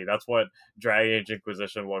choppy. That's what Dragon Age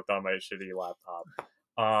Inquisition looked on my shitty laptop.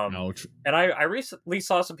 Ouch. And I recently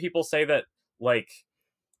saw some people say that like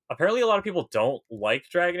apparently a lot of people don't like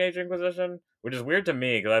Dragon Age Inquisition, which is weird to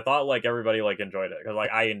me because I thought like everybody like enjoyed it, because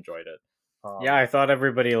like I enjoyed it. Yeah, I thought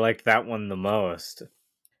everybody liked that one the most.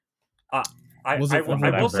 I will say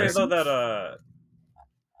though that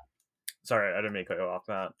sorry, I didn't mean to cut you off,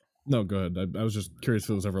 Matt. No, go ahead. I was just curious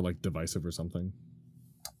if it was ever like divisive or something.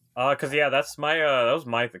 Cause yeah, that's my that was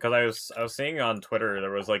my because I was seeing on Twitter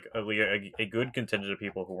there was like a good contingent of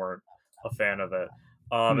people who weren't a fan of it.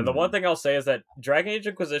 And the one thing I'll say is that Dragon Age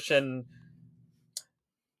Inquisition,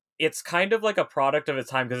 it's kind of like a product of its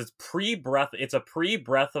time, because it's a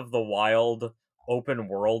pre-Breath of the Wild open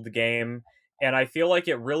world game, and I feel like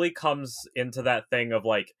it really comes into that thing of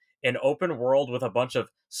like an open world with a bunch of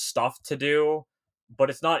stuff to do, but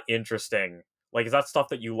it's not interesting. Like, is that stuff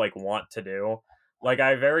that you like want to do? Like,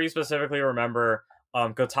 I very specifically remember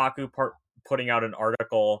Kotaku putting out an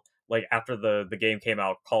article like after the game came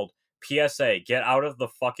out called PSA, get out of the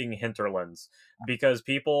fucking hinterlands, because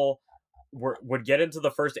people would get into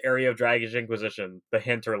the first area of Dragon Age Inquisition, the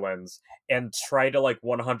hinterlands, and try to like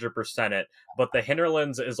 100% it, but the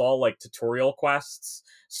hinterlands is all like tutorial quests,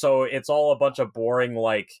 so it's all a bunch of boring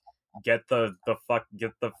like get the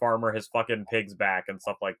farmer his fucking pigs back and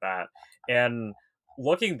stuff like that. And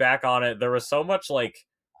looking back on it, there was so much like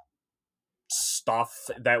stuff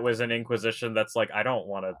that was in Inquisition that's like, I don't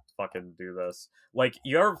want to fucking do this. Like,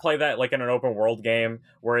 you ever play that like in an open world game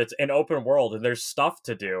where it's an open world and there's stuff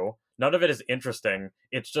to do? None of it is interesting.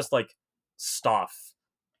 It's just like stuff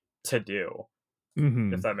to do.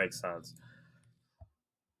 Mm-hmm. If that makes sense.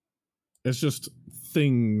 It's just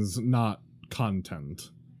things, not content.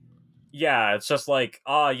 Yeah, it's just like,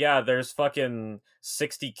 oh yeah, there's fucking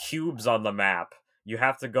 60 cubes on the map. You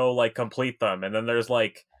have to go like complete them, and then there's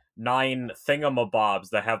like 9 thingamabobs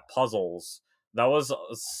that have puzzles. That was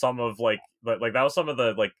some of like that was some of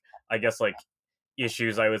the like, I guess, like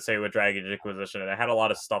issues I would say with Dragon Age Inquisition, and it had a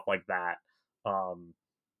lot of stuff like that.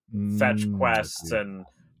 Fetch quests and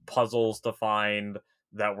puzzles to find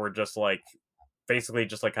that were just like basically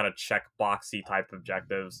just like kind of check boxy type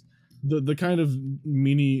objectives. The kind of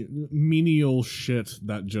menial shit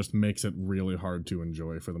that just makes it really hard to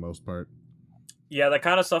enjoy for the most part. Yeah, that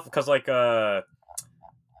kind of stuff, because like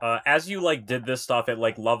as you like did this stuff, it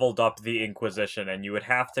like leveled up the Inquisition, and you would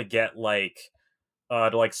have to get like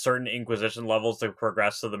to like certain Inquisition levels to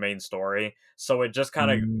progress to the main story. So it just kind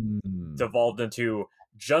of devolved into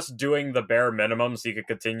just doing the bare minimum so you could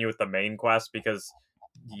continue with the main quest, because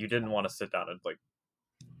you didn't want to sit down and like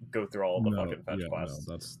go through all of the fucking fetch quests.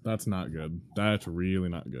 No, that's not good. That's really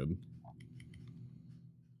not good.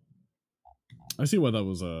 I see why that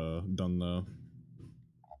was done though.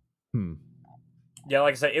 Yeah,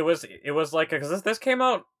 like I said, it was like, because this came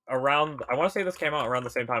out around, I want to say this came out around the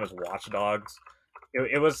same time as Watch Dogs.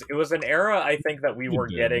 It was an era, I think, that we were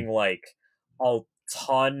getting like a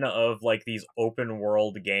ton of like these open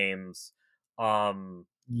world games.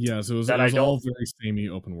 Yeah, so it was all very samey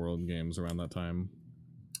open world games around that time.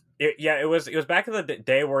 It was back in the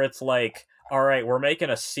day where it's like, all right, we're making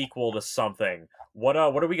a sequel to something. What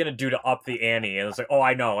are we gonna do to up the ante? And it's like, oh,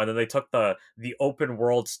 I know. And then they took the open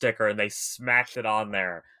world sticker and they smacked it on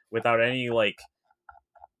there without any like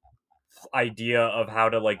idea of how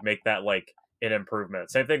to like make that like an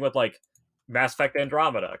improvement. Same thing with like Mass Effect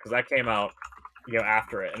Andromeda, because that came out, you know,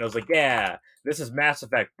 after it, and it was like, yeah, this is Mass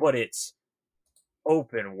Effect, but it's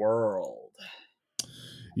open world.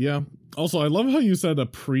 Yeah. Also, I love how you said a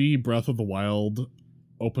pre-Breath of the Wild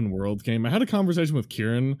open world game. I had a conversation with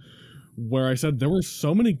Kieran where I said there were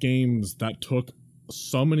so many games that took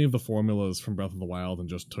so many of the formulas from Breath of the Wild and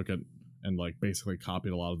just took it and like basically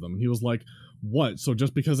copied a lot of them. He was like, what? So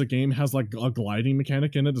just because a game has like a gliding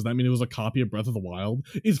mechanic in it, does that mean it was a copy of Breath of the Wild?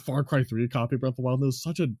 Is Far Cry 3 a copy of Breath of the Wild? And it was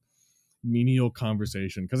such a menial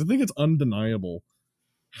conversation, because I think it's undeniable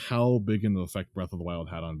how big an effect Breath of the Wild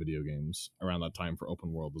had on video games around that time for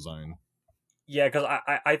open world design. Yeah, because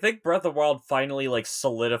I think Breath of the Wild finally like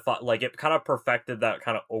solidified, like it kind of perfected that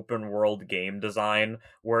kind of open world game design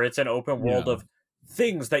where it's an open world of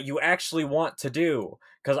things that you actually want to do.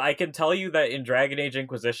 Because I can tell you that in Dragon Age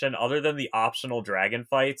Inquisition, other than the optional dragon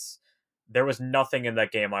fights, there was nothing in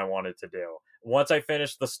that game I wanted to do. Once I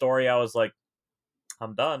finished the story, I was like,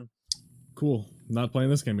 I'm done. Cool. Not playing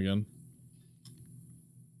this game again.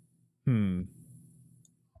 And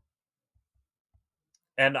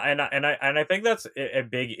I think that's a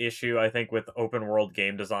big issue, I think, with open world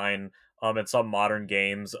game design in some modern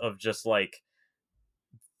games, of just like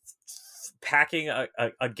packing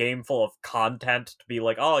a game full of content to be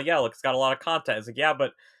like, oh yeah, look, it's got a lot of content. It's like, yeah,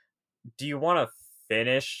 but do you want to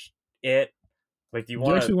finish it? Like, do you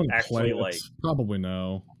want to actually like? Probably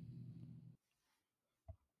no.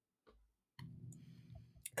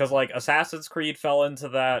 Because like Assassin's Creed fell into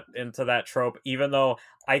that trope, even though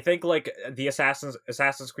I think like the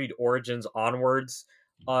Assassin's Creed Origins onwards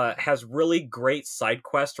has really great side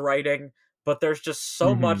quest writing, but there's just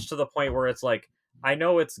so much to the point where it's like, I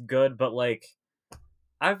know it's good, but like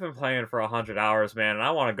I've been playing for 100 hours, man, and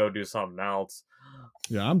I want to go do something else.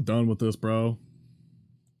 Yeah, I'm done with this, bro.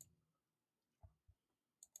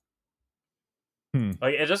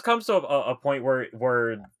 Like, it just comes to a point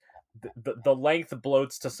where the length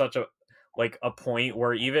bloats to such a point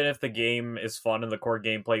where even if the game is fun and the core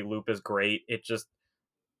gameplay loop is great, it just,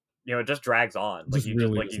 you know, it just drags on. Like,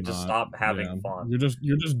 you just stop having fun.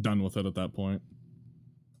 You're just done with it at that point.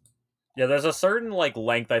 Yeah, there's a certain like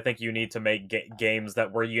length I think you need to make games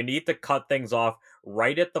that where you need to cut things off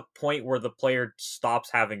right at the point where the player stops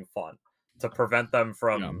having fun to prevent them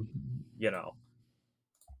from, you know.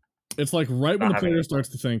 It's like right when the player starts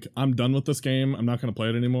to think, I'm done with this game, I'm not going to play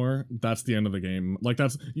it anymore, that's the end of the game. Like,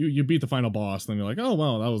 that's you beat the final boss, then you're like, oh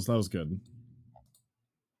wow, that was good.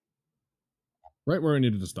 Right where it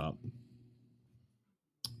needed to stop.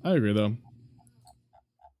 I agree, though.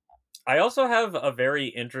 I also have a very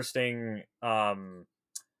interesting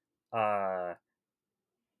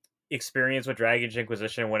experience with Dragon Age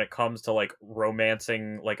Inquisition when it comes to like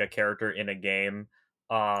romancing like a character in a game.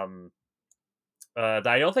 That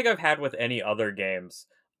I don't think I've had with any other games.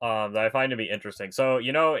 That I find to be interesting. So,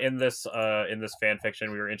 you know, in this fan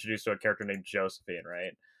fiction, we were introduced to a character named Josephine,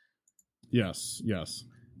 right? Yes.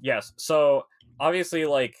 So obviously,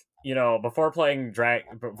 like, you know, before playing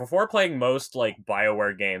most like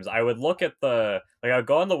BioWare games, I would look at I'd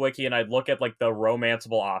go on the wiki and I'd look at like the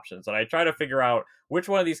romanceable options, and I try to figure out which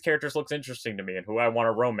one of these characters looks interesting to me and who I want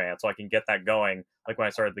to romance, so I can get that going. Like when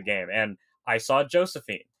I started the game, and I saw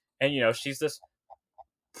Josephine, and you know, she's this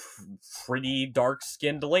pretty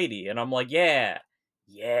dark-skinned lady, and I'm like, yeah.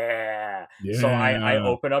 So I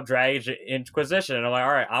open up Dragon Age Inquisition, and I'm like,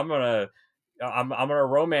 all right, I'm gonna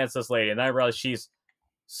romance this lady, and I realize she's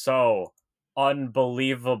so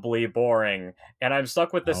unbelievably boring, and I'm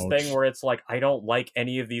stuck with this thing where it's like, I don't like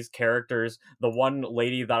any of these characters. The one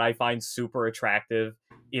lady that I find super attractive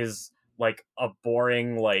is like a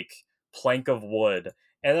boring like plank of wood,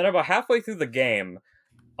 and then about halfway through the game,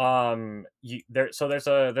 there's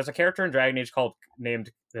a character in Dragon Age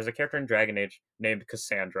named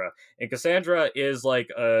Cassandra, and Cassandra is like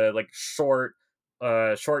a short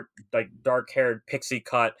like dark-haired pixie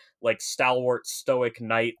cut like stalwart stoic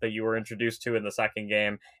knight that you were introduced to in the second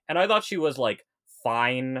game, and I thought she was like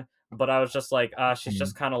fine, but I was just like, she's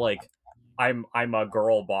just kind of like, I'm a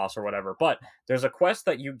girl boss or whatever. But there's a quest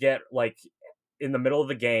that you get like in the middle of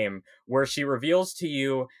the game where she reveals to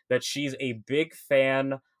you that she's a big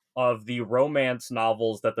fan of the romance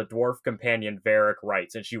novels that the dwarf companion Varric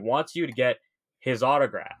writes, and she wants you to get his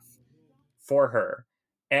autograph for her.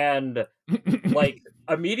 And like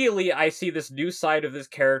immediately I see this new side of this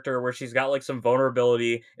character where she's got like some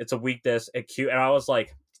vulnerability, it's a weakness, a cute, and I was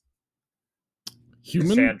like,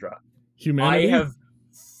 Cassandra. Humanity?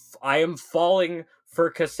 I am falling for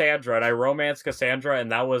Cassandra, and I romanced Cassandra,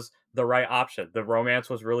 and that was the right option. The romance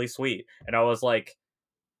was really sweet, and I was like,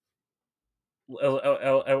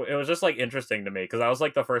 it was just like interesting to me, because that was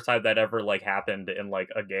like the first time that ever like happened in like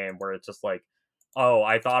a game where it's just like, oh,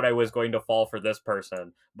 I thought I was going to fall for this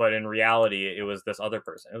person, but in reality it was this other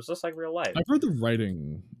person. It was just like real life. I've heard the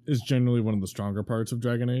writing is generally one of the stronger parts of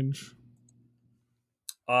Dragon Age.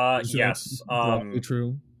 Yes.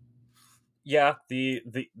 True. Yeah, this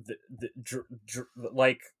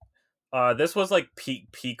was like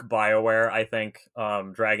peak BioWare, I think.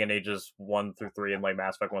 Dragon Ages 1 through 3 and like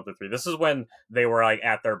Mass Effect 1 through 3. This is when they were like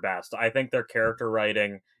at their best. I think their character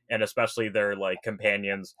writing and especially their like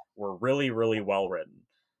companions were really, really well written.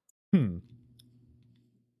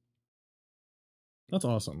 That's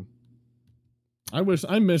awesome. I wish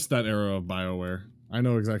I missed that era of BioWare. I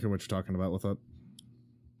know exactly what you're talking about with it.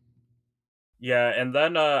 Yeah, and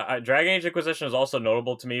then Dragon Age Inquisition is also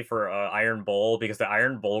notable to me for Iron Bull, because the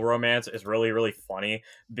Iron Bull romance is really, really funny,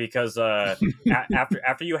 because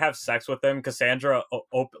after you have sex with him, Cassandra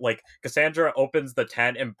opens the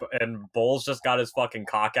tent, and Bull's just got his fucking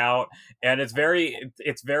cock out, and it's very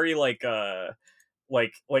like she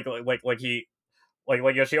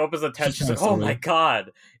opens the tent, she's like, oh my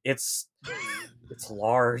god, it's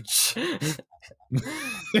large.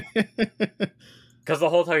 Because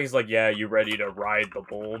the whole time he's like, yeah, you ready to ride the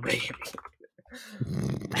bull, baby?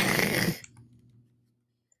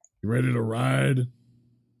 You ready to ride?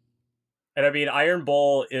 And I mean, Iron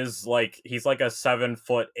Bull is like, he's like a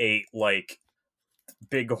 7'8", like,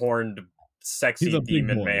 big horned, sexy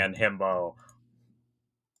demon man himbo.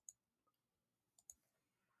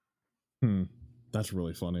 That's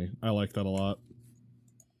really funny. I like that a lot.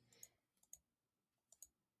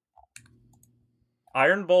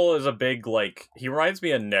 Iron Bull is a big, like, he reminds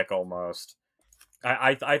me of Nick almost.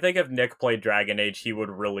 I think if Nick played Dragon Age, he would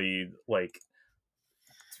really like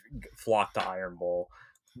flock to Iron Bull.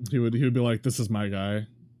 He would be like, "This is my guy."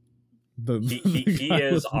 He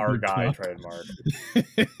is our guy, trademark.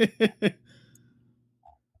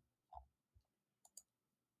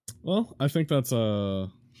 Well, I think that's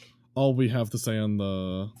all we have to say on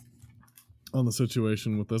the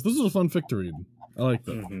situation with this. This is a fun fic to read. I like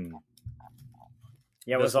that. Mm-hmm.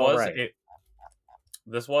 Yeah, it was all right.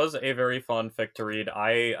 This was a very fun fic to read.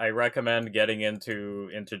 I recommend getting into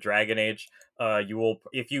Dragon Age. You will,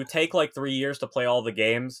 if you take like 3 years to play all the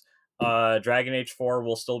games, Dragon Age 4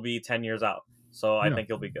 will still be 10 years out. So I think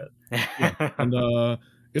you'll be good. Yeah. And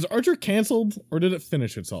Is Archer canceled or did it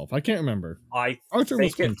finish itself? I can't remember. Archer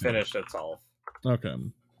think it finished itself. Okay.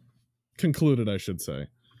 Concluded, I should say.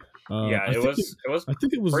 Yeah, it was. I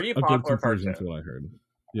think it was pretty a good popular conclusion cartoon. to what I heard.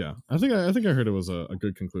 Yeah, I think I heard it was a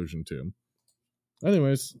good conclusion too.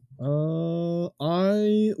 Anyways,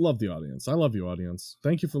 I love the audience. I love you, audience.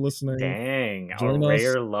 Thank you for listening. Dang,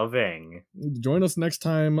 rare loving. Join us next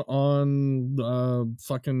time on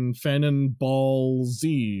fucking Fanon Ball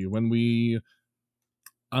Z when we,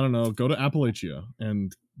 I don't know, go to Appalachia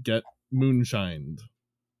and get moonshined.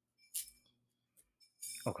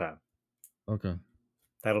 Okay.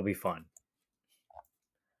 That'll be fun.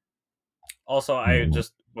 Also, I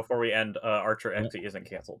just, before we end, Archer actually isn't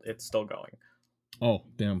canceled. It's still going. Oh,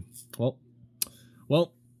 damn. Well,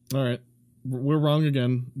 all right. We're wrong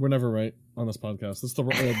again. We're never right on this podcast. It's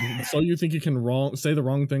the So You Think You Can Say the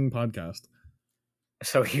Wrong Thing podcast.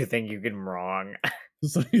 So You Think You Can Wrong.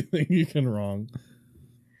 So You Think You Can Wrong.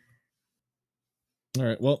 All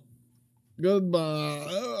right. Well, goodbye.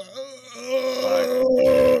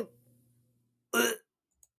 Bye.